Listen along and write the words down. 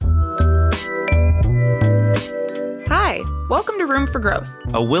Welcome to Room for Growth,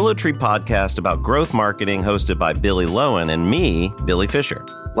 a Willow Tree podcast about growth marketing hosted by Billy Lowen and me, Billy Fisher.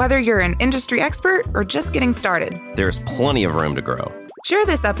 Whether you're an industry expert or just getting started, there's plenty of room to grow. Share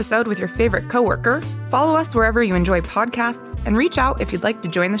this episode with your favorite coworker, follow us wherever you enjoy podcasts, and reach out if you'd like to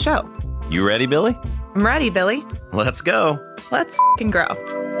join the show. You ready, Billy? I'm ready, Billy. Let's go. Let's f***ing grow.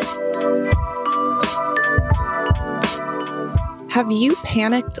 Have you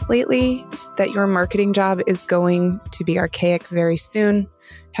panicked lately that your marketing job is going to be archaic very soon?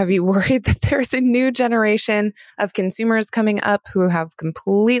 Have you worried that there's a new generation of consumers coming up who have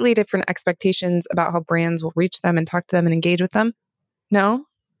completely different expectations about how brands will reach them and talk to them and engage with them? No?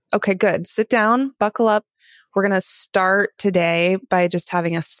 Okay, good. Sit down, buckle up. We're going to start today by just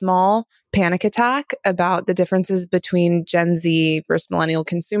having a small panic attack about the differences between Gen Z versus millennial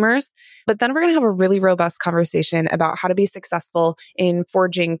consumers. But then we're going to have a really robust conversation about how to be successful in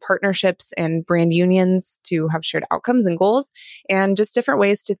forging partnerships and brand unions to have shared outcomes and goals, and just different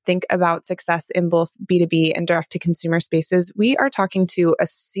ways to think about success in both B2B and direct-to-consumer spaces. We are talking to a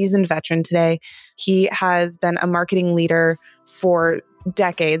seasoned veteran today. He has been a marketing leader for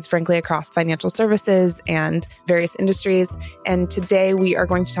decades, frankly, across financial services and various industries. And today we are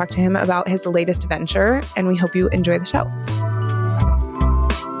going to talk to him about his latest venture, and we hope you enjoy the show.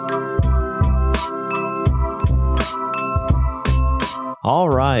 All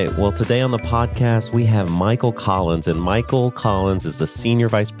right. Well, today on the podcast, we have Michael Collins, and Michael Collins is the Senior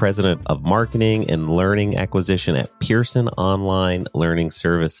Vice President of Marketing and Learning Acquisition at Pearson Online Learning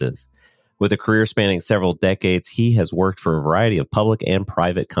Services. With a career spanning several decades, he has worked for a variety of public and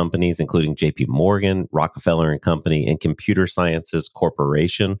private companies, including JP Morgan, Rockefeller and Company, and Computer Sciences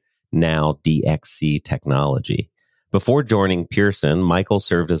Corporation, now DXC Technology. Before joining Pearson, Michael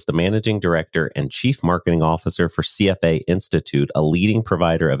served as the Managing Director and Chief Marketing Officer for CFA Institute, a leading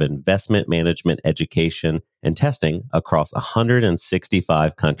provider of investment management education and testing across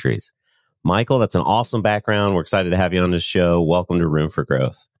 165 countries. Michael, that's an awesome background. We're excited to have you on this show. Welcome to Room for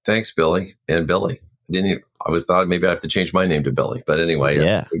Growth. Thanks, Billy. And Billy, I thought maybe I have to change my name to Billy. But anyway,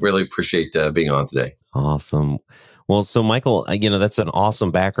 yeah. I really appreciate being on today. Awesome. Well, so Michael, that's an awesome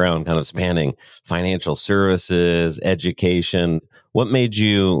background kind of spanning financial services, education. What made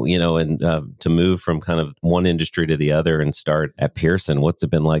you, to move from kind of one industry to the other and start at Pearson? What's it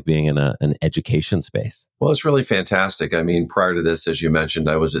been like being in an education space? Well, it's really fantastic. I mean, prior to this, as you mentioned,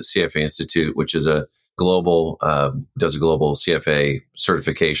 I was at CFA Institute, which is does a global CFA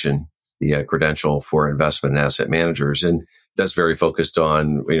certification, the credential for investment and asset managers. And that's very focused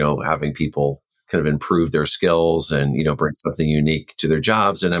on, having people kind of improve their skills and, bring something unique to their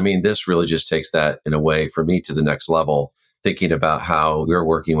jobs. And I mean, this really just takes that in a way for me to the next level, thinking about how we're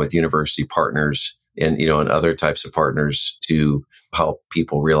working with university partners and, and other types of partners to help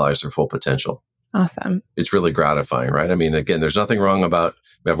people realize their full potential. Awesome. It's really gratifying, right? I mean, again, there's nothing wrong about,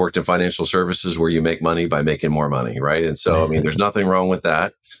 I've worked in financial services where you make money by making more money, right? And so, I mean, there's nothing wrong with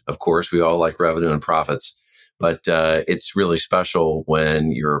that. Of course, we all like revenue and profits, but it's really special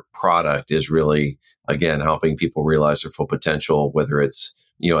when your product is really, again, helping people realize their full potential, whether it's,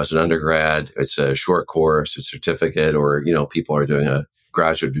 as an undergrad, it's a short course, a certificate, or, people are doing a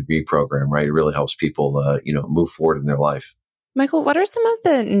graduate degree program, right? It really helps people, move forward in their life. Michael, what are some of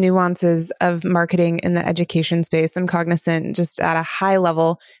the nuances of marketing in the education space? I'm cognizant just at a high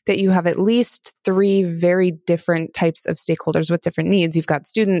level that you have at least 3 very different types of stakeholders with different needs. You've got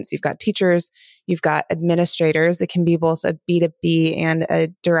students, you've got teachers, you've got administrators. It can be both a B2B and a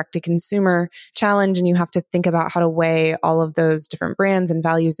direct-to-consumer challenge, and you have to think about how to weigh all of those different brands and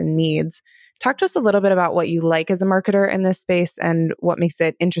values and needs. Talk to us a little bit about what you like as a marketer in this space and what makes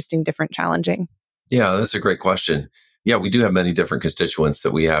it interesting, different, challenging. Yeah, that's a great question. Yeah, we do have many different constituents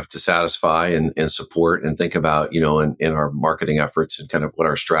that we have to satisfy and support and think about, in our marketing efforts and kind of what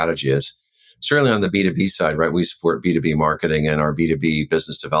our strategy is. Certainly on the B2B side, right, we support B2B marketing and our B2B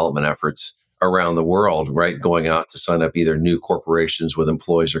business development efforts around the world, right, going out to sign up either new corporations with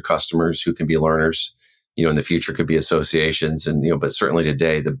employees or customers who can be learners. In the future could be associations and, but certainly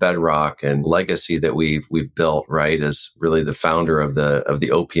today, the bedrock and legacy that we've built, right, is really the founder of the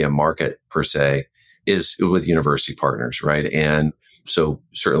OPM market per se, is with university partners, right? And so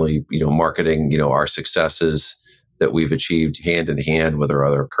certainly, marketing, our successes that we've achieved hand in hand with our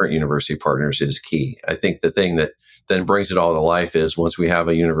other current university partners is key. I think the thing that then brings it all to life is once we have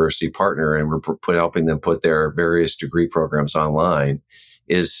a university partner and we're helping them put their various degree programs online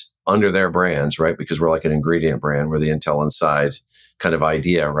is under their brands, right? Because we're like an ingredient brand. We're the Intel Inside kind of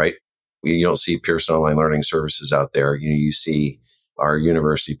idea, right? You don't see Pearson Online Learning Services out there. You see our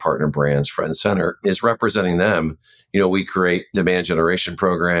university partner brands front and center is representing them. We create demand generation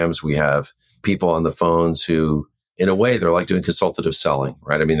programs. We have people on the phones who in a way, they're like doing consultative selling,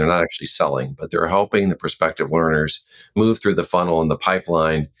 right? I mean, they're not actually selling, but they're helping the prospective learners move through the funnel and the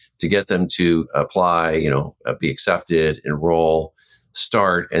pipeline to get them to apply, be accepted, enroll,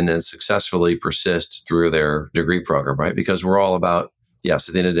 start, and then successfully persist through their degree program, right? Because we're all about, yes,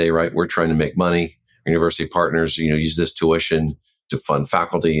 at the end of the day, right, we're trying to make money. University partners, use this tuition to fund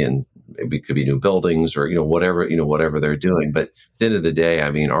faculty, and maybe it could be new buildings or, whatever they're doing. But at the end of the day, I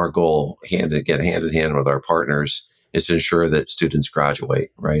mean, our goal, hand in hand with our partners, is to ensure that students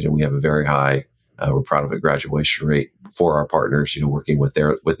graduate, right? And we have a very high, we're proud of a graduation rate for our partners, working with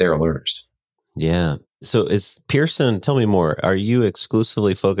their learners. Yeah. So is Pearson, tell me more, are you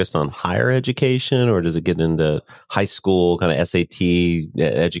exclusively focused on higher education, or does it get into high school kind of SAT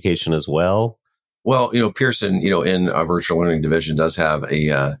education as well? Well, Pearson, in our virtual learning division does have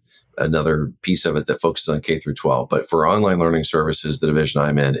another piece of it that focuses on K through 12. But for online learning services, the division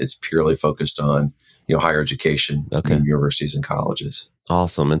I'm in is purely focused on, higher education, universities and colleges.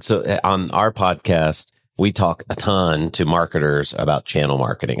 Awesome. And so on our podcast, we talk a ton to marketers about channel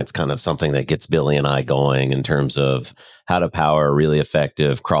marketing. It's kind of something that gets Billy and I going in terms of how to power a really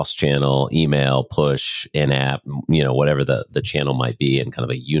effective cross-channel email, push, in-app, whatever the channel might be, in kind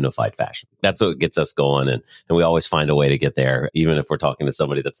of a unified fashion. That's what gets us going. And we always find a way to get there, even if we're talking to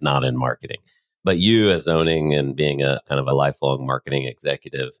somebody that's not in marketing. But you, as owning and being a kind of a lifelong marketing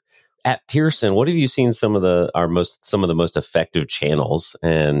executive at Pearson, what have you seen some of the most effective channels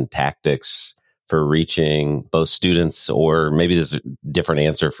and tactics for reaching both students, or maybe there's a different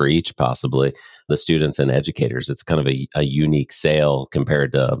answer for each, possibly the students and educators? It's kind of a unique sale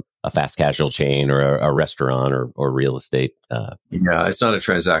compared to a fast casual chain or a restaurant or real estate. Yeah, it's not a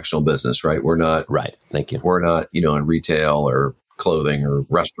transactional business, right? We're not. Right. Thank you. We're not, in retail or clothing or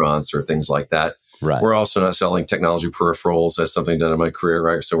restaurants or things like that. Right. We're also not selling technology peripherals. That's something done in my career,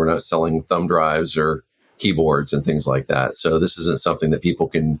 right? So we're not selling thumb drives or keyboards and things like that. So this isn't something that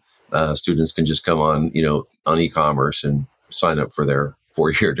students can just come on, on e-commerce and sign up for their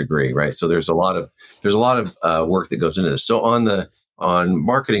 4-year degree, right? So there's a lot of work that goes into this. So on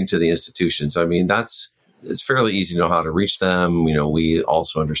marketing to the institutions, I mean, it's fairly easy to know how to reach them. We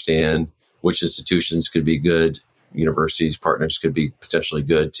also understand which institutions could be good. Universities partners could be potentially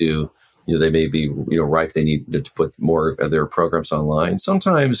good too. They may be, ripe. They need to put more of their programs online.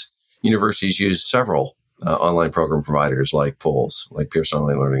 Sometimes universities use several online program providers like POLS, like Pearson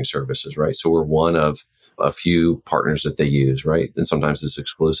Online Learning Services, right? So we're one of a few partners that they use, right? And sometimes it's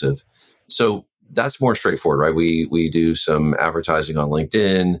exclusive. So that's more straightforward, right? We do some advertising on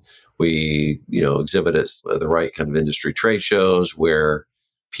LinkedIn. We, exhibit at the right kind of industry trade shows where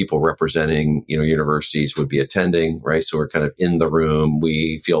people representing, universities would be attending, right? So we're kind of in the room.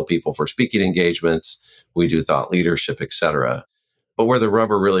 We field people for speaking engagements. We do thought leadership, et cetera. But where the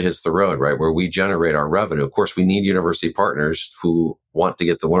rubber really hits the road, right, where we generate our revenue, of course, we need university partners who want to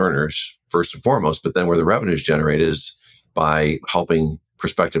get the learners first and foremost, but then where the revenue is generated is by helping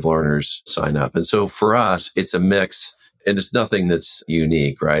prospective learners sign up. And so for us, it's a mix, and it's nothing that's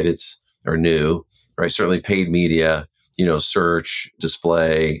unique, right? Or new, right? Certainly paid media, search,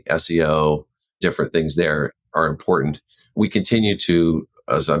 display, SEO, different things there are important. We continue to,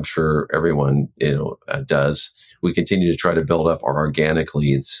 as I'm sure everyone, does, we continue to try to build up our organic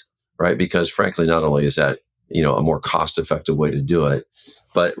leads, right? Because frankly, not only is that, a more cost-effective way to do it,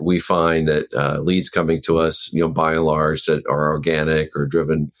 but we find that leads coming to us, by and large, that are organic or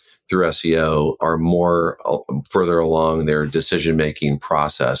driven through SEO are more further along their decision-making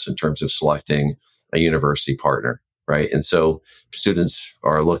process in terms of selecting a university partner. Right. And so students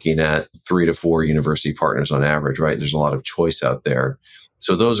are looking at 3 to 4 university partners on average, right? There's a lot of choice out there.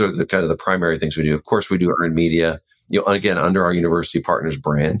 So those are the kind of the primary things we do. Of course, we do earned media, again, under our university partners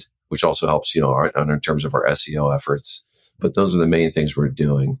brand, which also helps, in terms of our SEO efforts. But those are the main things we're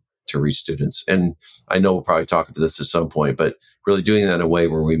doing to reach students. And I know we'll probably talk about this at some point, but really doing that in a way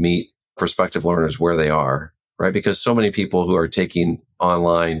where we meet prospective learners where they are, right? Because so many people who are taking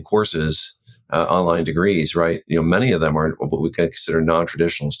online courses, online degrees, right? Many of them are what we can consider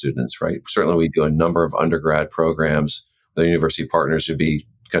non-traditional students, right? Certainly we do a number of undergrad programs. The university partners would be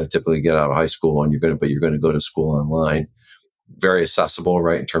kind of typically get out of high school and you're going to go to school online. Very accessible,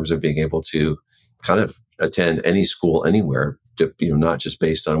 right? In terms of being able to kind of attend any school anywhere, not just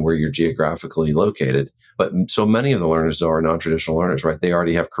based on where you're geographically located. But so many of the learners are non-traditional learners, right? They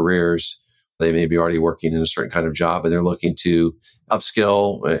already have careers. They may be already working in a certain kind of job and they're looking to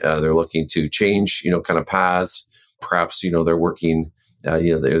upskill. They're looking to change, kind of paths. Perhaps, they're working,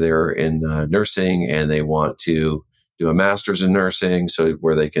 they're in nursing and they want to do a master's in nursing. So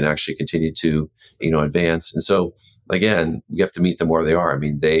where they can actually continue to, advance. And so again, we have to meet them where they are. I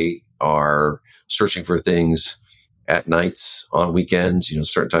mean, they are searching for things at nights, on weekends,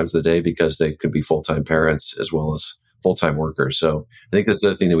 certain times of the day, because they could be full-time parents as well as full-time workers. So I think that's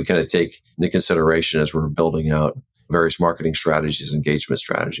the thing that we kind of take into consideration as we're building out various marketing strategies, engagement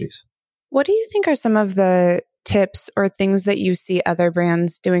strategies. What do you think are some of the tips or things that you see other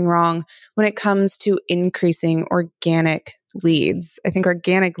brands doing wrong when it comes to increasing organic leads? I think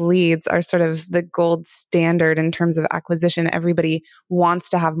organic leads are sort of the gold standard in terms of acquisition. Everybody wants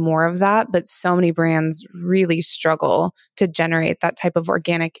to have more of that, but so many brands really struggle to generate that type of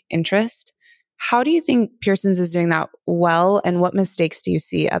organic interest. How do you think Pearson's is doing that well, and what mistakes do you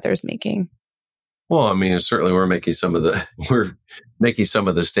see others making? Well, I mean, certainly we're making some of the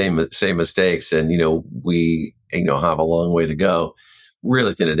same mistakes, and we have a long way to go.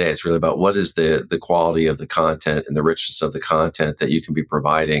 Really, at the end of the day, it's really about what is the quality of the content and the richness of the content that you can be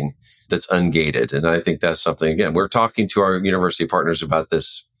providing that's ungated. And I think that's something, again, we're talking to our university partners about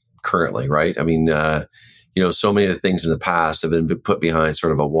this currently, right? I mean, so many of the things in the past have been put behind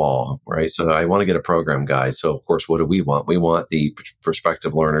sort of a wall, right? So I want to get a program guide. So of course, what do we want? We want the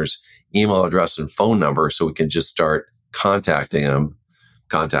prospective learner's email address and phone number so we can just start contacting them,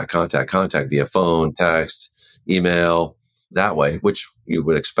 contact via phone, text, email, that way, which you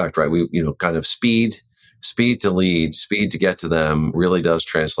would expect, right? We, kind of speed to lead, speed to get to them really does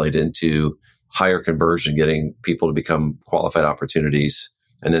translate into higher conversion, getting people to become qualified opportunities,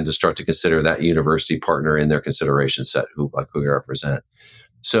 and then to start to consider that university partner in their consideration set, who we represent.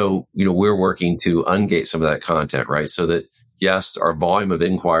 So, we're working to ungate some of that content, right? So that, yes, our volume of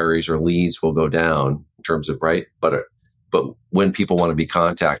inquiries or leads will go down in terms of, right? But when people want to be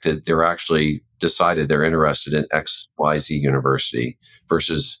contacted, they're actually decided they're interested in XYZ university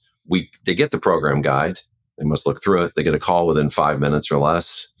versus they get the program guide. They must look through it. They get a call within 5 minutes or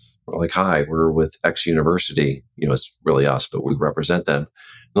less. We're like, hi, we're with X university. It's really us, but we represent them.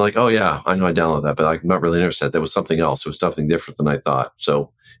 They're like, oh yeah, I know I downloaded that, but I'm not really interested. That was something else. It was something different than I thought.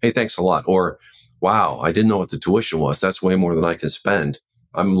 So, hey, thanks a lot. Or, wow, I didn't know what the tuition was. That's way more than I can spend.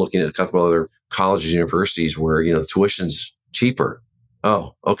 I'm looking at a couple of other colleges, universities where, the tuition's cheaper.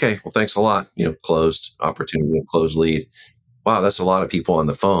 Oh, okay. Well, thanks a lot. Closed opportunity, closed lead. Wow, that's a lot of people on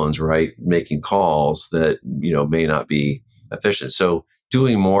the phones, right? Making calls that, may not be efficient. So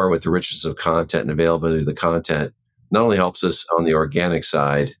doing more with the richness of content and availability of the content not only helps us on the organic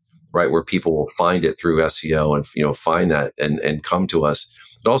side, right, where people will find it through SEO and, find that and come to us.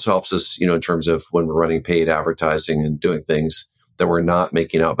 It also helps us, in terms of when we're running paid advertising and doing things that we're not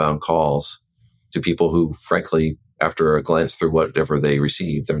making outbound calls to people who, frankly, after a glance through whatever they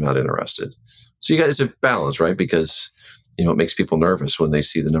receive, they're not interested. So it's a balance, right? Because, it makes people nervous when they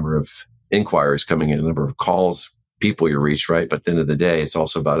see the number of inquiries coming in, the number of calls, people you reach, right? But at the end of the day, it's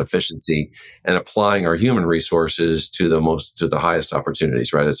also about efficiency and applying our human resources to the highest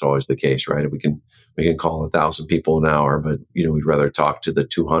opportunities, right? It's always the case, right? We can call 1,000 people an hour, but, we'd rather talk to the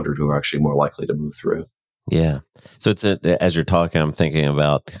 200 who are actually more likely to move through. Yeah. So as you're talking, I'm thinking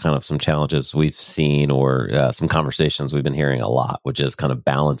about kind of some challenges we've seen or some conversations we've been hearing a lot, which is kind of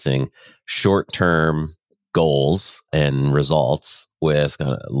balancing short-term goals and results with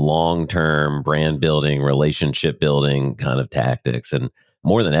kind of long-term brand building, relationship building kind of tactics. And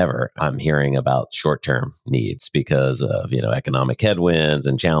more than ever, I'm hearing about short-term needs because of, economic headwinds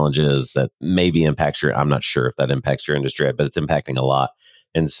and challenges that maybe I'm not sure if that impacts your industry, but it's impacting a lot.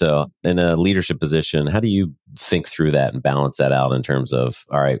 And so in a leadership position, how do you think through that and balance that out in terms of,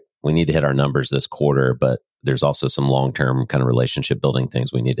 all right, we need to hit our numbers this quarter, but there's also some long-term kind of relationship building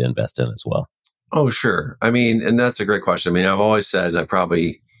things we need to invest in as well? Oh, sure. I mean, and that's a great question. I mean, I've always said, I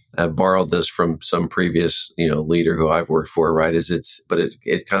probably have borrowed this from some previous, leader who I've worked for, right? It's an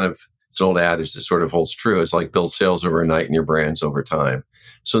old adage that sort of holds true. It's like build sales overnight and your brands over time.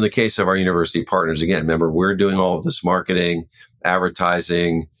 So in the case of our university partners, again, remember, we're doing all of this marketing,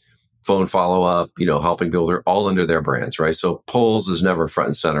 advertising, phone follow-up, helping people. They're all under their brands, right? So polls is never front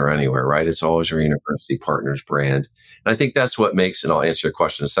and center anywhere, right? It's always your university partner's brand. And I think that's what makes, and I'll answer your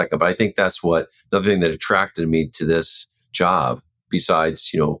question in a second, but I think that's another thing that attracted me to this job,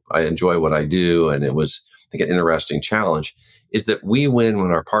 besides, I enjoy what I do, and it was, I think, an interesting challenge, is that we win when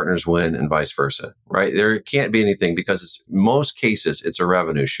our partners win and vice versa, right? There can't be anything because most cases, it's a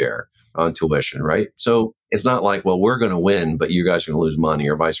revenue share on tuition, right? So it's not like, well, we're going to win, but you guys are going to lose money,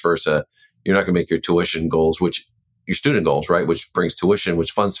 or vice versa. You're not going to make your tuition goals, your student goals, right? Which brings tuition,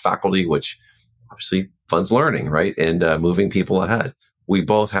 which funds faculty, which obviously funds learning, right? And moving people ahead. We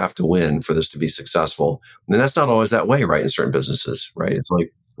both have to win for this to be successful. And that's not always that way, right? In certain businesses, right? It's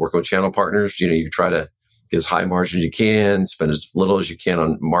like working with channel partners. You try to get as high margin as you can, spend as little as you can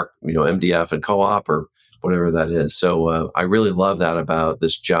on MDF and co-op, or whatever that is. So I really love that about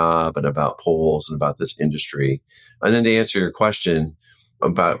this job and about polls and about this industry. And then to answer your question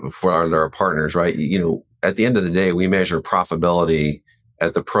about for our partners, right? At the end of the day, we measure profitability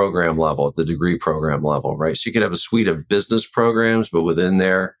at the program level, at the degree program level, right? So you could have a suite of business programs, but within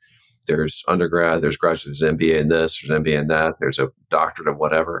there's undergrad, there's graduate, there's MBA in this, there's MBA in that, there's a doctorate of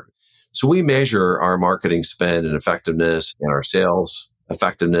whatever. So we measure our marketing spend and effectiveness and our sales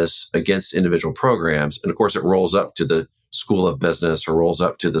effectiveness against individual programs. And of course, it rolls up to the School of Business or rolls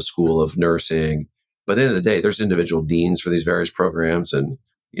up to the School of Nursing. But at the end of the day, there's individual deans for these various programs. And,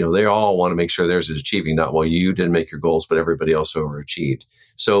 they all want to make sure theirs is achieving, not, well, you didn't make your goals, but everybody else overachieved.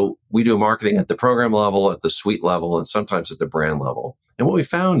 So we do marketing at the program level, at the suite level, and sometimes at the brand level. And what we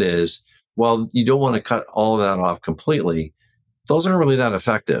found is, while you don't want to cut all of that off completely, those aren't really that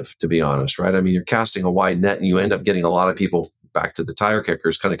effective, to be honest, right? I mean, you're casting a wide net and you end up getting a lot of people back to the tire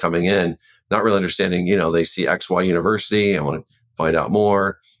kickers kind of coming in, not really understanding, they see XY University, I want to find out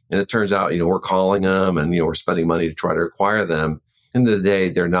more. And it turns out, we're calling them and, we're spending money to try to acquire them. End of the day,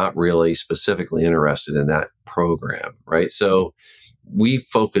 they're not really specifically interested in that program, right? So we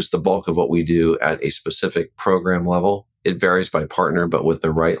focus the bulk of what we do at a specific program level. It varies by partner, but with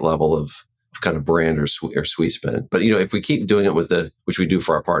the right level of kind of brand or suite spend. But, if we keep doing it which we do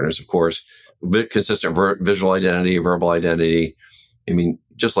for our partners, of course, consistent visual identity, verbal identity. I mean,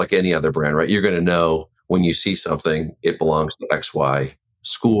 just like any other brand, right? You're going to know when you see something, it belongs to XY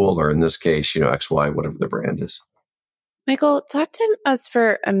school, or in this case, XY, whatever the brand is. Michael, talk to us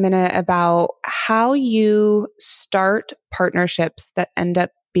for a minute about how you start partnerships that end up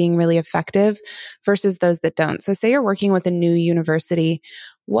being really effective versus those that don't. So say you're working with a new university.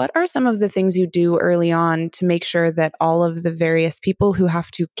 What are some of the things you do early on to make sure that all of the various people who have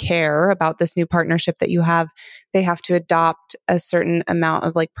to care about this new partnership that you have, they have to adopt a certain amount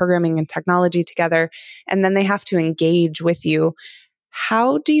of programming and technology together, and then they have to engage with you?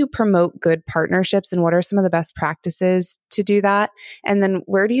 How do you promote good partnerships, and what are some of the best practices to do that? And then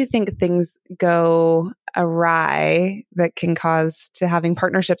where do you think things go awry that can cause to having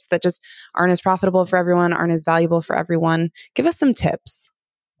partnerships that just aren't as profitable for everyone, aren't as valuable for everyone? Give us some tips.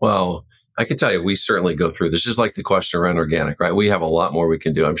 Well, I can tell you, we certainly go through this. Just like the question around organic, right? We have a lot more we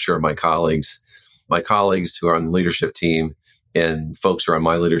can do. I'm sure my colleagues who are on the leadership team and folks who are on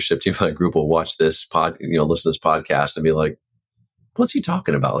my leadership team, my group will watch this listen to this podcast and be like, what's he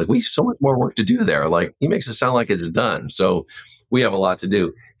talking about? We have so much more work to do there. He makes it sound like it's done. So we have a lot to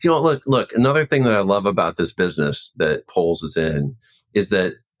do. Look, another thing that I love about this business that Polls is in is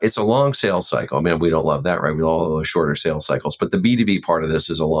that it's a long sales cycle. I mean, we don't love that, right? We all love shorter sales cycles, but the B2B part of this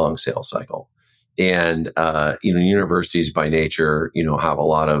is a long sales cycle. And, universities by nature, have a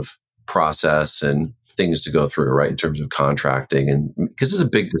lot of process and things to go through, right? In terms of contracting, and because it's a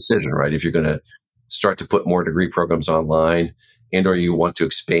big decision, right? If you're going to start to put more degree programs online, and or you want to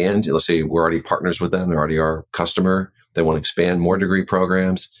expand, let's say we're already partners with them, they're already our customer, they want to expand more degree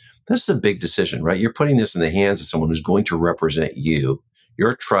programs. This is a big decision, right? You're putting this in the hands of someone who's going to represent you,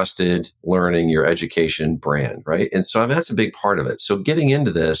 your trusted learning, your education brand, right? And so that's a big part of it. So getting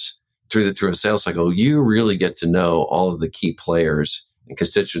into this through a sales cycle, you really get to know all of the key players and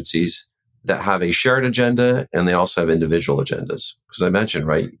constituencies that have a shared agenda, and they also have individual agendas. Because I mentioned,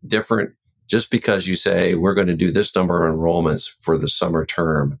 right, just because you say we're going to do this number of enrollments for the summer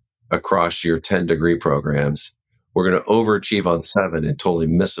term across your 10 degree programs, we're going to overachieve on 7 and totally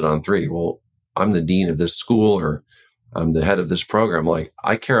miss it on 3. Well, I'm the dean of this school, or I'm the head of this program.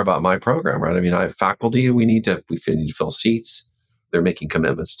 I care about my program, right? I mean, I have faculty. We need to fill seats. They're making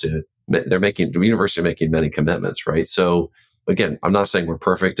commitments the university making many commitments, right? So again, I'm not saying we're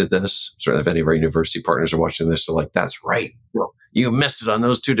perfect at this. Certainly if any of our university partners are watching this, they're like, that's right. Well, you missed it on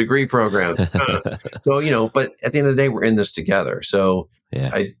those 2 degree programs. So, but at the end of the day, we're in this together. So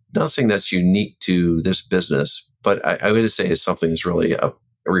I'm not saying that's unique to this business, but I would say it's something that's really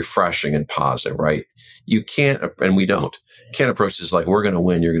refreshing and positive, right? You can't approach this like we're going to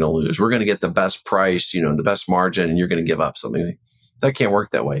win, you're going to lose. We're going to get the best price, the best margin, and you're going to give up something. That can't work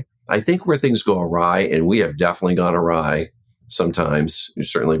that way. I think where things go awry, and we have definitely gone awry sometimes,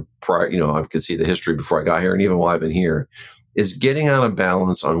 certainly prior, I could see the history before I got here and even while I've been here, is getting out of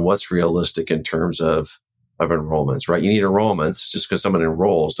balance on what's realistic in terms of enrollments, right? You need enrollments. Just because someone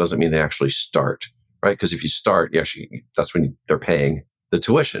enrolls doesn't mean they actually start, right? Because if you start, that's when they're paying the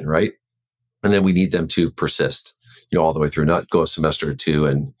tuition, right? And then we need them to persist, all the way through, not go a semester or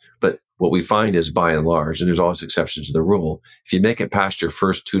 2. But what we find is, by and large, and there's always exceptions to the rule, if you make it past your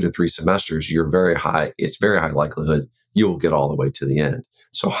first 2 to 3 semesters, it's very high likelihood you will get all the way to the end.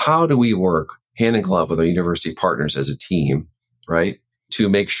 So how do we work hand in glove with our university partners as a team, right? To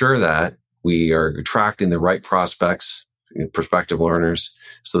make sure that We are attracting the right prospects, prospective learners,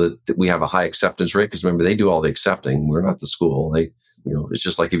 so that we have a high acceptance rate. Because remember, they do all the accepting. We're not the school. It's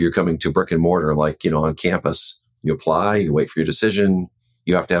just like if you're coming to brick and mortar, like, on campus, you apply, you wait for your decision.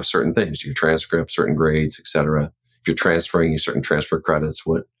 You have to have certain things, your transcript, certain grades, et cetera. If you're transferring, you certain transfer credits.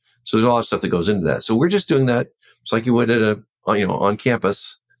 So there's a lot of stuff that goes into that. So we're just doing that just like you would at on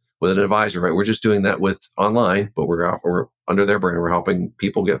campus with an advisor, right? We're just doing that with online, but we're under their brand. We're helping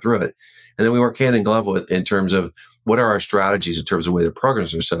people get through it. And then we work hand in glove in terms of what are our strategies in terms of the way the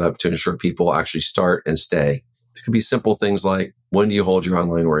programs are set up to ensure people actually start and stay. It could be simple things like, when do you hold your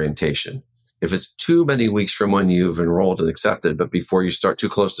online orientation? If it's too many weeks from when you've enrolled and accepted, but before you start, too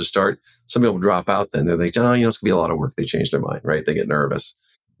close to start, some people drop out then. They're like, it's going to be a lot of work. They change their mind, right? They get nervous.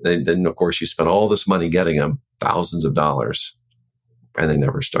 Then, of course, you spend all this money getting them, thousands of dollars, and they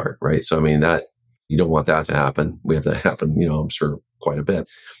never start, right? So, that you don't want that to happen. We have that happen, I'm sure, quite a bit.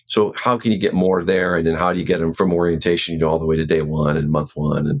 So how can you get more there? And then how do you get them from orientation, all the way to day one and month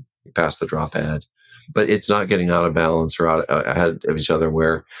one and past the drop ahead? But it's not getting out of balance or out ahead of each other,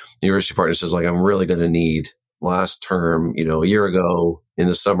 where the university partner says, like, I'm really going to need last term, a year ago in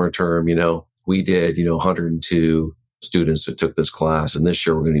the summer term, we did, 102 students that took this class. And this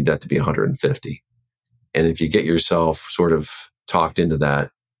year we're going to need that to be 150. And if you get yourself sort of talked into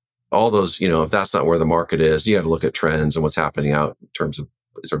that, all those, if that's not where the market is, you got to look at trends and what's happening out in terms of,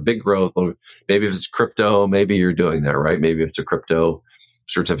 is there big growth? Maybe if it's crypto, maybe you're doing that, right? Maybe if it's a crypto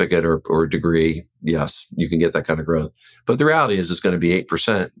certificate or degree, yes, you can get that kind of growth. But the reality is it's going to be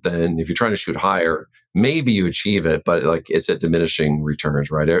 8%. Then if you're trying to shoot higher, maybe you achieve it, but it's at diminishing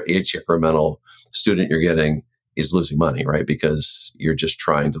returns, right? Each incremental student you're getting is losing money, right? Because you're just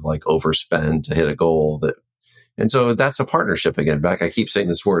trying to overspend to hit a goal and so that's a partnership again. Back, I keep saying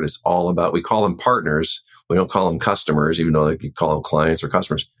this word, it's all about, we call them partners. We don't call them customers, even though you call them clients or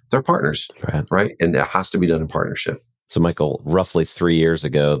customers. They're partners, right? And it has to be done in partnership. So, Michael, roughly 3 years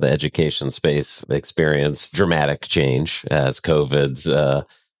ago, the education space experienced dramatic change as COVID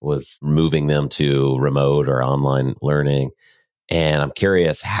was moving them to remote or online learning. And I'm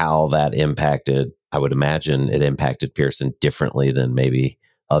curious how that impacted, I would imagine it impacted Pearson differently than maybe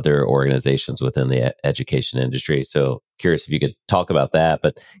other organizations within the education industry. So curious if you could talk about that,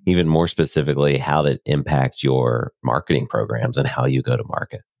 but even more specifically, how that impacts your marketing programs and how you go to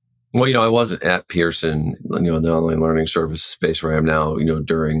market. Well, I wasn't at Pearson, in the online learning service space where I am now,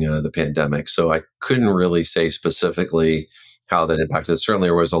 during the pandemic. So I couldn't really say specifically how that impacted. Certainly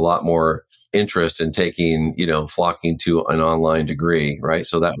there was a lot more interest in taking, flocking to an online degree, right?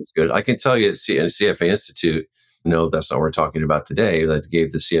 So that was good. I can tell you at CFA Institute, no, that's not what we're talking about today, that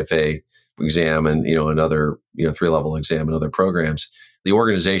gave the CFA exam and, another, 3-level exam and other programs. The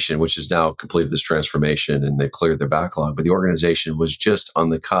organization, which has now completed this transformation and they cleared their backlog, but the organization was just on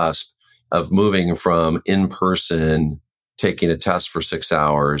the cusp of moving from in-person, taking a test for 6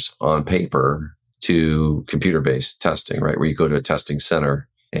 hours on paper, to computer-based testing, right? Where you go to a testing center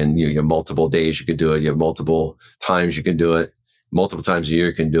and you have multiple days you could do it. You have multiple times you can do it. Multiple times a year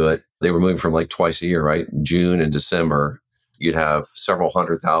you can do it. They were moving from twice a year, right? June and December, you'd have several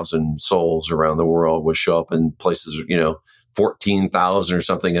 100,000 souls around the world would show up in places, 14,000 or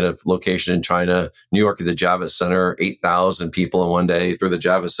something at a location in China. New York at the Javits Center, 8,000 people in one day through the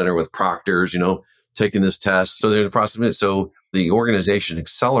Javits Center with proctors, taking this test. So they're in the process of it. So the organization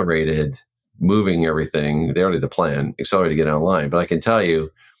accelerated moving everything. They already had the plan, accelerated to get online. But I can tell you,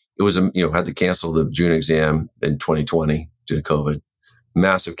 it was, had to cancel the June exam in 2020 due to COVID.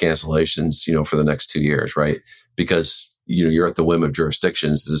 Massive cancellations, for the next 2 years, right? Because, you're at the whim of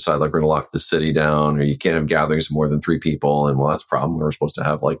jurisdictions to decide, we're going to lock the city down, or you can't have gatherings of more than 3 people. And that's a problem. We're supposed to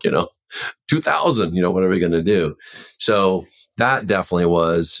have 2,000, what are we going to do? So that definitely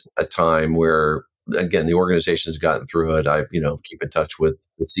was a time where, again, the organization's gotten through it. I, keep in touch with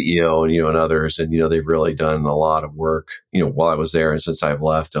the CEO and, and others. And, they've really done a lot of work, while I was there and since I've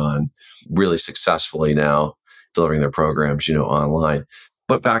left on really successfully now delivering their programs, online.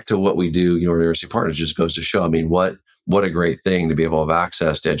 But back to what we do, University Partners just goes to show, what a great thing to be able to have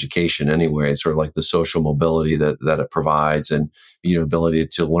access to education anyway. It's sort of the social mobility that it provides and, ability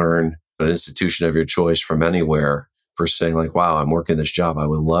to learn at an institution of your choice from anywhere for saying wow, I'm working this job. I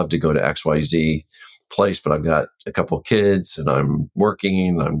would love to go to XYZ place, but I've got a couple of kids and I'm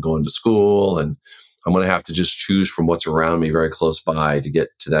working, I'm going to school, and I'm going to have to just choose from what's around me very close by to get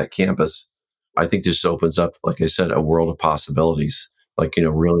to that campus. I think this opens up, like I said, a world of possibilities,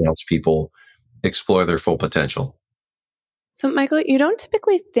 really helps people explore their full potential. So, Michael, you don't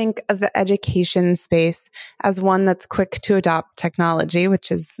typically think of the education space as one that's quick to adopt technology,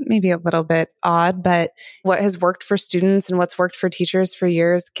 which is maybe a little bit odd, but what has worked for students and what's worked for teachers for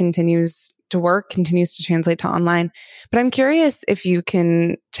years continues to work, continues to translate to online. But I'm curious if you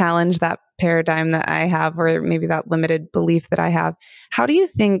can challenge that paradigm that I have, or maybe that limited belief that I have. How do you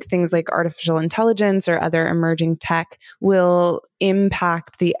think things like artificial intelligence or other emerging tech will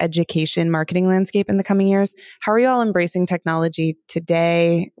impact the education marketing landscape in the coming years? How are you all embracing technology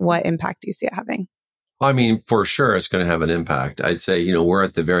today? What impact do you see it having? I mean, for sure, it's going to have an impact. I'd say, we're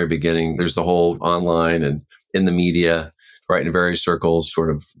at the very beginning. There's the whole online and in the media, right, in various circles,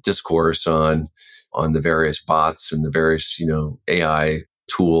 sort of discourse on the various bots and the various, AI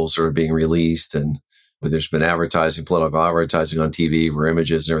tools that are being released. And there's been advertising, political advertising on TV where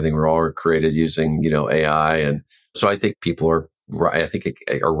images and everything were all created using, AI. And so I think people are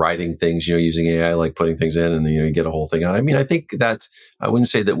writing things, using AI, like putting things in and, you get a whole thing out. I mean, I think that I wouldn't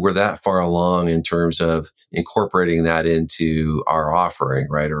say that we're that far along in terms of incorporating that into our offering,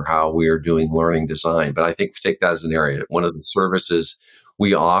 right? Or how we are doing learning design. But I think take that as an area. One of the services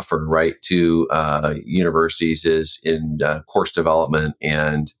we offer, right, to universities is in course development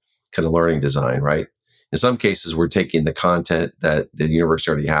and kind of learning design, right? In some cases, we're taking the content that the university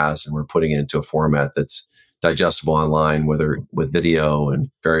already has and we're putting it into a format that's digestible online, whether with video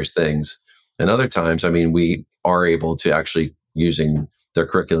and various things. And other times, I mean, we are able to actually, using their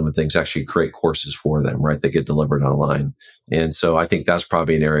curriculum and things, actually create courses for them, right? They get delivered online. And so I think that's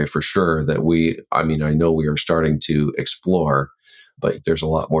probably an area for sure that I know we are starting to explore, but there's a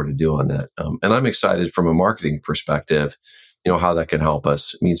lot more to do on that. And I'm excited from a marketing perspective, how that can help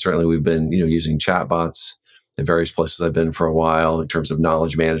us. I mean, certainly we've been, using chatbots in various places I've been for a while in terms of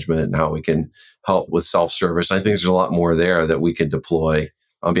knowledge management and how we can help with self-service. I think there's a lot more there that we can deploy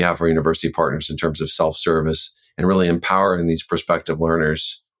on behalf of our university partners in terms of self-service and really empowering these prospective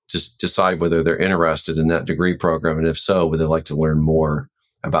learners to decide whether they're interested in that degree program. And if so, would they like to learn more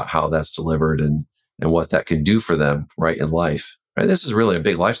about how that's delivered and what that can do for them right in life. Right? This is really a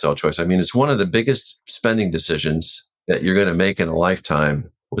big lifestyle choice. I mean, it's one of the biggest spending decisions that you're going to make in a lifetime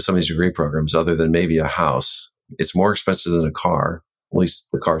with some of these degree programs, other than maybe a house. It's more expensive than a car, at least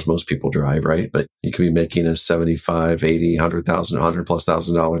the cars most people drive, right? But you could be making a $75,000, $80,000, $100,000,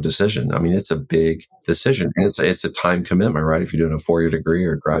 $100,000+ decision. I mean, it's a big decision. And it's a time commitment, right? If you're doing a 4-year degree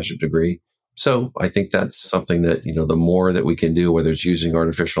or a graduate degree. So I think that's something that, the more that we can do, whether it's using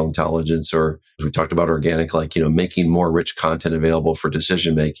artificial intelligence or, as we talked about, organic, like, making more rich content available for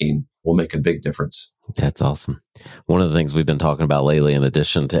decision making will make a big difference. That's awesome. One of the things we've been talking about lately, in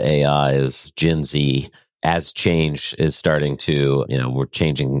addition to AI, is Gen Z. As change is starting to, we're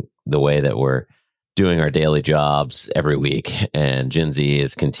changing the way that we're doing our daily jobs every week. And Gen Z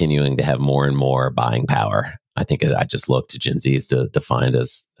is continuing to have more and more buying power. I think I just looked to Gen Z to defined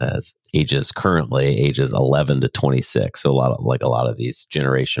as ages 11 to 26. So a lot of these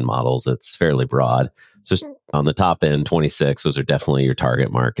generation models, it's fairly broad. So on the top end, 26, those are definitely your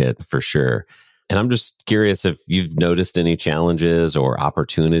target market for sure. And I'm just curious if you've noticed any challenges or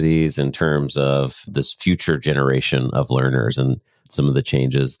opportunities in terms of this future generation of learners and some of the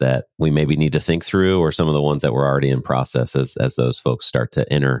changes that we maybe need to think through, or some of the ones that were already in process as those folks start to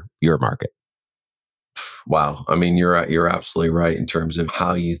enter your market. Wow. I mean, you're absolutely right in terms of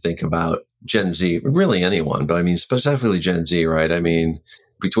how you think about Gen Z, really anyone, but I mean, specifically Gen Z, right? I mean,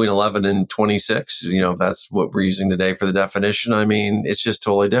 between 11 and 26, that's what we're using today for the definition. I mean, it's just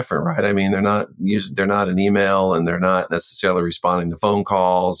totally different, right? I mean, they're not an email and they're not necessarily responding to phone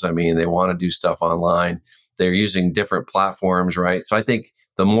calls. I mean, they want to do stuff online. They're using different platforms, right? So I think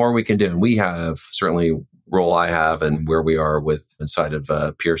the more we can do, and we have certainly role I have and where we are with inside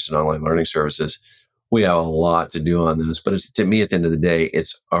of Pearson Online Learning Services, we have a lot to do on this. But to me, at the end of the day,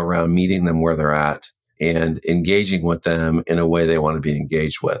 it's around meeting them where they're at and engaging with them in a way they want to be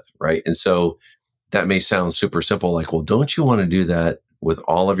engaged with, right? And so that may sound super simple, like, well, don't you want to do that with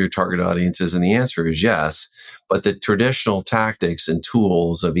all of your target audiences? And the answer is yes. But the traditional tactics and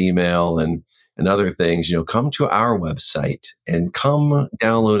tools of email and other things, come to our website and come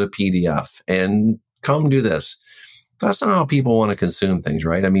download a PDF and come do this. That's not how people want to consume things,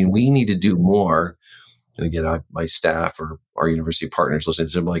 right? I mean, we need to do more. And again, my staff or our university partners listening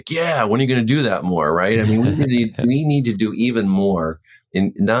to them like, yeah, when are you going to do that more, right? I mean, we need to do even more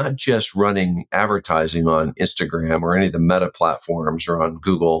in not just running advertising on Instagram or any of the meta platforms or on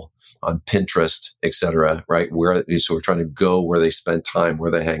Google, on Pinterest, et cetera, right? So we're trying to go where they spend time, where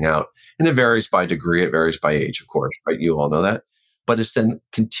they hang out. And it varies by degree. It varies by age, of course, right? You all know that. But it's then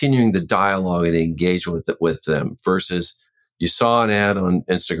continuing the dialogue and the engagement with them versus you saw an ad on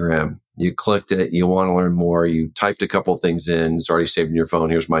Instagram You clicked it. You want to learn more. You typed a couple things in. It's already saved in your phone.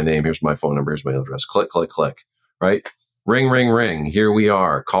 Here's my name. Here's my phone number. Here's my address. Click, click, click. Right? Ring, ring, ring. Here we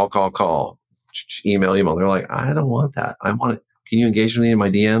are. Call, call, call. Email, email. They're like, I don't want that. I want it. Can you engage with me in my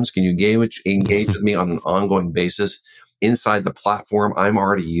DMs? Can you engage with me on an ongoing basis inside the platform I'm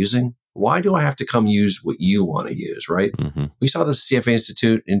already using? Why do I have to come use what you want to use, right? Mm-hmm. We saw the CFA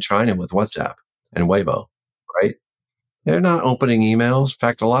Institute in China with WhatsApp and Weibo, right? They're not opening emails. In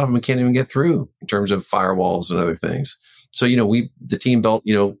fact, a lot of them can't even get through in terms of firewalls and other things. So, the team built,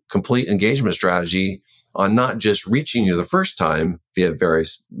 complete engagement strategy on not just reaching you the first time via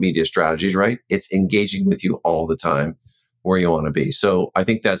various media strategies, right? It's engaging with you all the time where you want to be. So I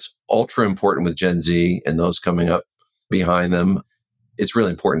think that's ultra important with Gen Z and those coming up behind them. It's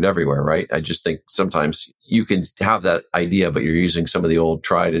really important everywhere, right? I just think sometimes you can have that idea, but you're using some of the old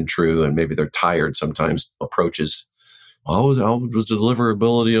tried and true, and maybe they're tired sometimes approaches. How was the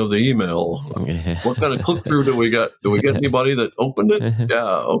deliverability of the email? What kind of click through do we get? Do we get anybody that opened it?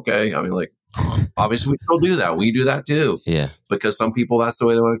 Yeah, okay. I mean, obviously we still do that. We do that too. Yeah. Because some people, that's the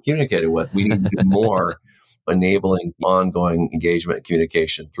way they want to communicate it with. We need to do more enabling ongoing engagement and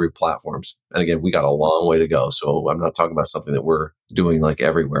communication through platforms. And again, we got a long way to go. So I'm not talking about something that we're doing like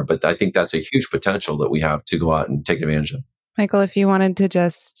everywhere, but I think that's a huge potential that we have to go out and take advantage of. Michael, if you wanted to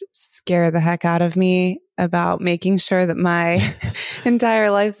just scare the heck out of me about making sure that my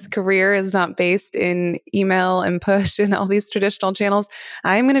entire life's career is not based in email and push and all these traditional channels,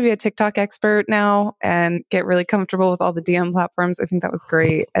 I'm going to be a TikTok expert now and get really comfortable with all the DM platforms. I think that was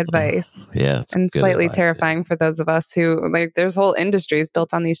great advice. Yeah. And slightly advice, terrifying for those of us who, there's whole industries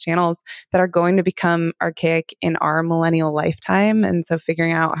built on these channels that are going to become archaic in our millennial lifetime. And so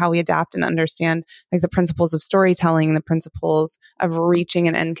figuring out how we adapt and understand the principles of storytelling, the principles of reaching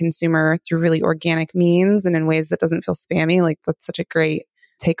an end consumer through really organic means and in ways that doesn't feel spammy, that's such a great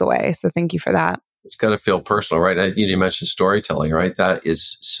takeaway. So thank you for that. It's got to feel personal, right? You mentioned storytelling, right? That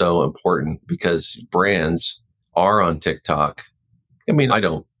is so important because brands are on TikTok. I mean,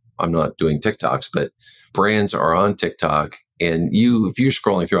 I'm not doing TikToks, but brands are on TikTok. And if you're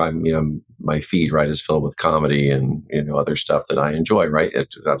scrolling through, my feed, right, is filled with comedy and, other stuff that I enjoy, right?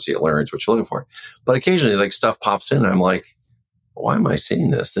 Obviously it learns what you're looking for. But occasionally stuff pops in and I'm like, why am I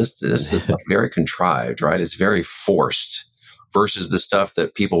seeing this? This is very contrived, right? It's very forced versus the stuff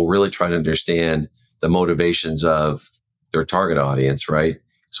that people really try to understand the motivations of their target audience, right?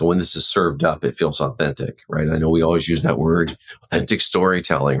 So when this is served up, it feels authentic, right? I know we always use that word, authentic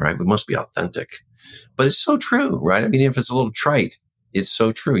storytelling, right? We must be authentic, but it's so true, right? I mean, if it's a little trite, it's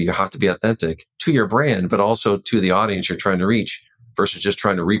so true. You have to be authentic to your brand, but also to the audience you're trying to reach versus just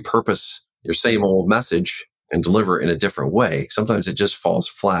trying to repurpose your same old message and deliver it in a different way. Sometimes it just falls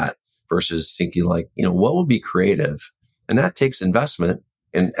flat versus thinking what would be creative? And that takes investment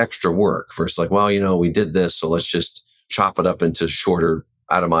and extra work versus we did this, so let's just chop it up into shorter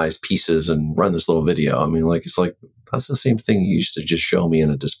atomized pieces and run this little video. I mean, that's the same thing you used to just show me in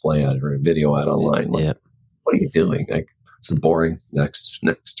a display ad or a video ad online. What are you doing? This is boring. Next,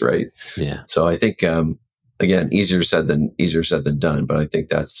 right? Yeah. So I think, again, easier said than done, but I think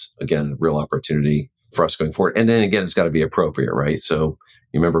that's, again, a real opportunity for us going forward. And then again, it's got to be appropriate, right? So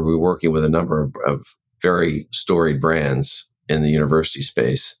you remember we were working with a number of very storied brands in the university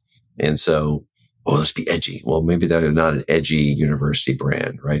space. And so, let's be edgy. Well, maybe they're not an edgy university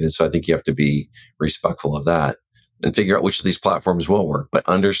brand, right? And so I think you have to be respectful of that and figure out which of these platforms will work, but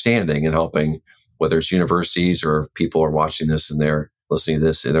understanding and helping, whether it's universities or people are watching this and they're listening to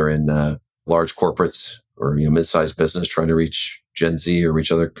this, either in large corporates or mid-sized business trying to reach Gen Z or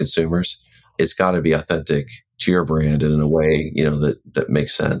reach other consumers. It's got to be authentic to your brand and in a way, that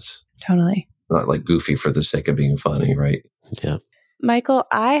makes sense. Totally. Not goofy for the sake of being funny, right? Yeah. Michael,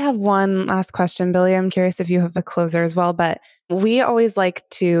 I have one last question. Billy, I'm curious if you have a closer as well, but we always like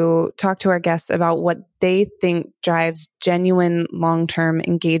to talk to our guests about what they think drives genuine long-term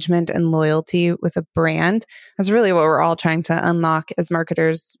engagement and loyalty with a brand. That's really what we're all trying to unlock as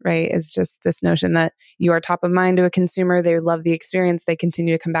marketers, right? Is just this notion that you are top of mind to a consumer. They love the experience. They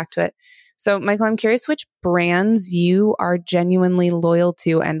continue to come back to it. So, Michael, I'm curious which brands you are genuinely loyal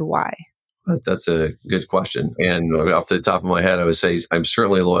to and why. That's a good question. And off the top of my head, I would say I'm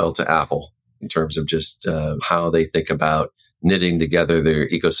certainly loyal to Apple in terms of just how they think about knitting together their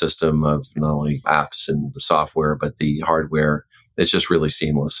ecosystem of not only apps and the software, but the hardware. It's just really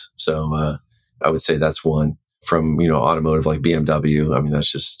seamless. So I would say that's one. From, automotive like BMW. I mean,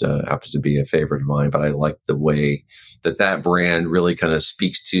 that's just happens to be a favorite of mine, but I like the way that brand really kind of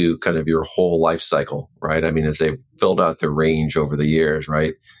speaks to kind of your whole life cycle, right? I mean, as they've filled out their range over the years,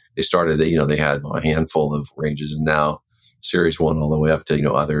 right? They started, they had a handful of ranges and now Series 1 all the way up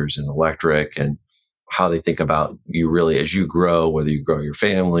to, others in electric, and how they think about you really as you grow, whether you grow your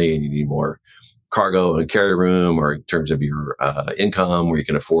family and you need more cargo and carry room, or in terms of your income, where you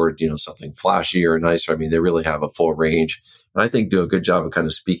can afford, something flashy or nicer. I mean, they really have a full range. And I think do a good job of kind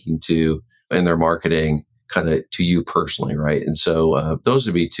of speaking to in their marketing kind of to you personally, right? And so those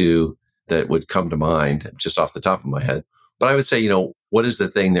would be two that would come to mind just off the top of my head. But I would say, what is the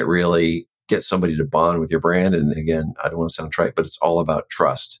thing that really gets somebody to bond with your brand? And again, I don't want to sound trite, but it's all about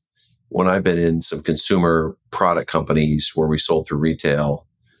trust. When I've been in some consumer product companies where we sold through retail,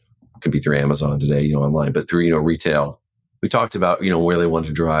 could be through Amazon today, online, but through, retail, we talked about, where they want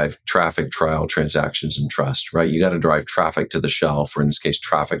to drive traffic, trial, transactions, and trust, right? You got to drive traffic to the shelf, or in this case,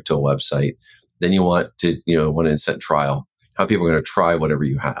 traffic to a website. Then you want to, want to incent trial. How people are going to try whatever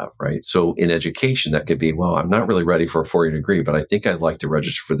you have, right? So in education, that could be, well, I'm not really ready for a 4-year degree, but I think I'd like to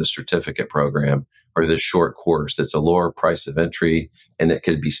register for this certificate program or this short course that's a lower price of entry, and it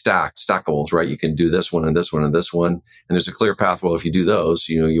could be stackables, right? You can do this one and this one and this one. And there's a clear path. Well, if you do those,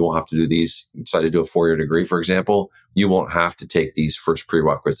 you won't have to do these. You decide to do a 4-year degree, for example, you won't have to take these first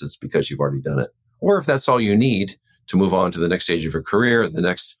prerequisites because you've already done it. Or if that's all you need to move on to the next stage of your career, the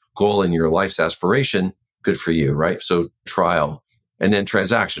next goal in your life's aspiration, good for you, right? So trial, and then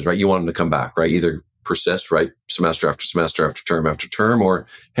transactions, right? You want them to come back, right? Either persist, right? Semester after semester after term, or,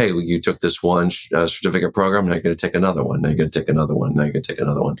 hey, you took this one certificate program, now you're going to take another one, now you're going to take another one, now you're going to take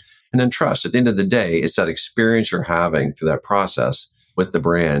another one. And then trust. At the end of the day, it's that experience you're having through that process with the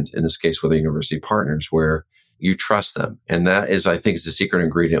brand, in this case with the university partners, where you trust them. And that is, I think, is the secret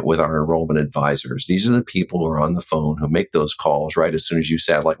ingredient with our enrollment advisors. These are the people who are on the phone who make those calls, right? As soon as you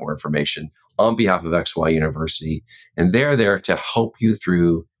say, I'd like more information on behalf of XY University. And they're there to help you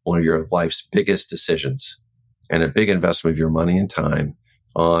through one of your life's biggest decisions and a big investment of your money and time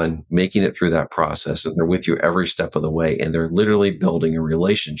on making it through that process. And they're with you every step of the way. And they're literally building a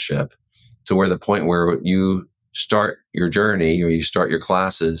relationship to where the point where you start your journey or you start your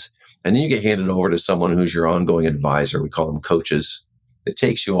classes, and then you get handed over to someone who's your ongoing advisor. We call them coaches. It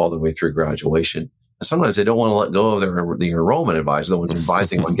takes you all the way through graduation. And sometimes they don't want to let go of the enrollment advisor, the ones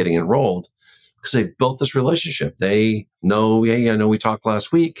advising on getting enrolled, because they built this relationship. They know, I know we talked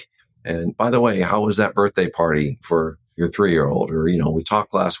last week. And by the way, how was that birthday party for your 3-year-old? Or, we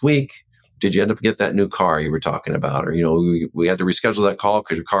talked last week. Did you end up get that new car you were talking about? Or, we had to reschedule that call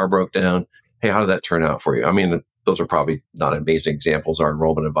because your car broke down. Hey, how did that turn out for you? I mean, those are probably not amazing examples. Our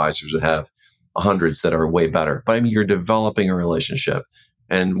enrollment advisors that have hundreds that are way better. But I mean, you're developing a relationship.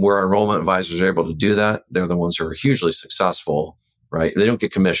 And where our enrollment advisors are able to do that, they're the ones who are hugely successful, right? They don't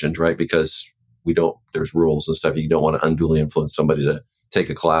get commissioned, right? Because there's rules and stuff. You don't want to unduly influence somebody to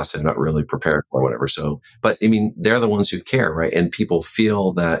take a class they're not really prepared for or whatever. So, but I mean, they're the ones who care, right? And people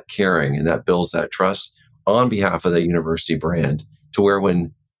feel that caring, and that builds that trust on behalf of the university brand, to where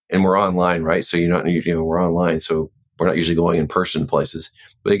and we're online, right? So we're online. So we're not usually going in person places,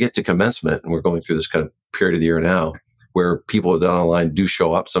 but they get to commencement, and we're going through this kind of period of the year now where people that are online do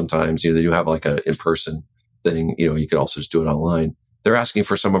show up sometimes. They do have like a in-person thing. You could also just do it online. They're asking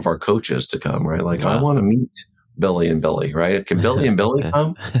for some of our coaches to come, right? Like, wow. I want to meet Billy and Billy, right? Can Billy and Billy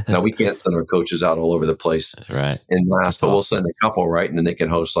come? Now, we can't send our coaches out all over the place right. in mass, but we'll send a couple, right? And then they can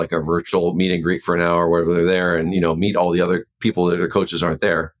host like a virtual meet and greet for an hour, wherever they're there, and, meet all the other people that their coaches aren't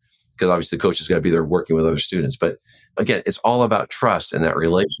there. Because obviously the coach has got to be there working with other students. But again, it's all about trust and that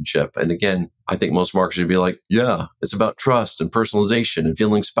relationship. And again, I think most marketers would be like, yeah, it's about trust and personalization and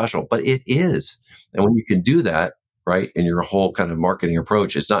feeling special. But it is. And when you can do that, right, in your whole kind of marketing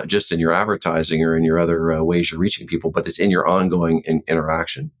approach, it's not just in your advertising or in your other ways you're reaching people, but it's in your ongoing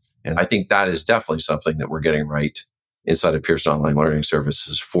interaction. And I think that is definitely something that we're getting right inside of Pearson Online Learning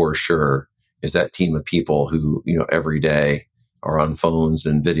Services for sure, is that team of people who, every day are on phones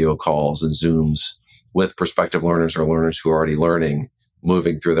and video calls and Zooms with prospective learners or learners who are already learning,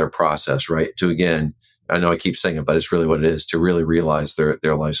 moving through their process, right? To, again, I know I keep saying it, but it's really what it is, to really realize their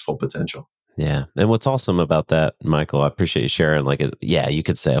life's full potential. Yeah. And what's awesome about that, Michael, I appreciate you sharing, you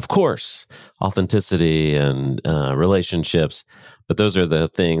could say, of course, authenticity and relationships, but those are the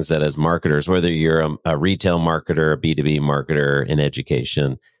things that as marketers, whether you're a retail marketer, a B2B marketer in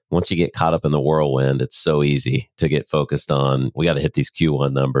education, once you get caught up in the whirlwind, it's so easy to get focused on, we got to hit these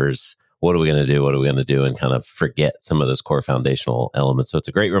Q1 numbers. What are we going to do? What are we going to do? And kind of forget some of those core foundational elements. So it's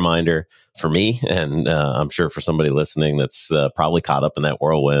a great reminder for me. And I'm sure for somebody listening that's probably caught up in that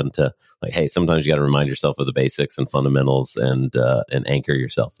whirlwind to hey, sometimes you got to remind yourself of the basics and fundamentals and anchor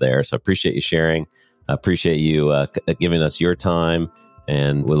yourself there. So I appreciate you sharing. I appreciate you giving us your time.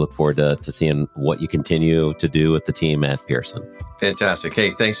 And we look forward to seeing what you continue to do with the team at Pearson. Fantastic.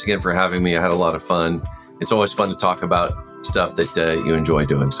 Hey, thanks again for having me. I had a lot of fun. It's always fun to talk about stuff that you enjoy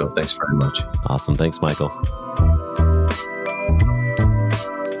doing. So thanks very much. Awesome. Thanks, Michael.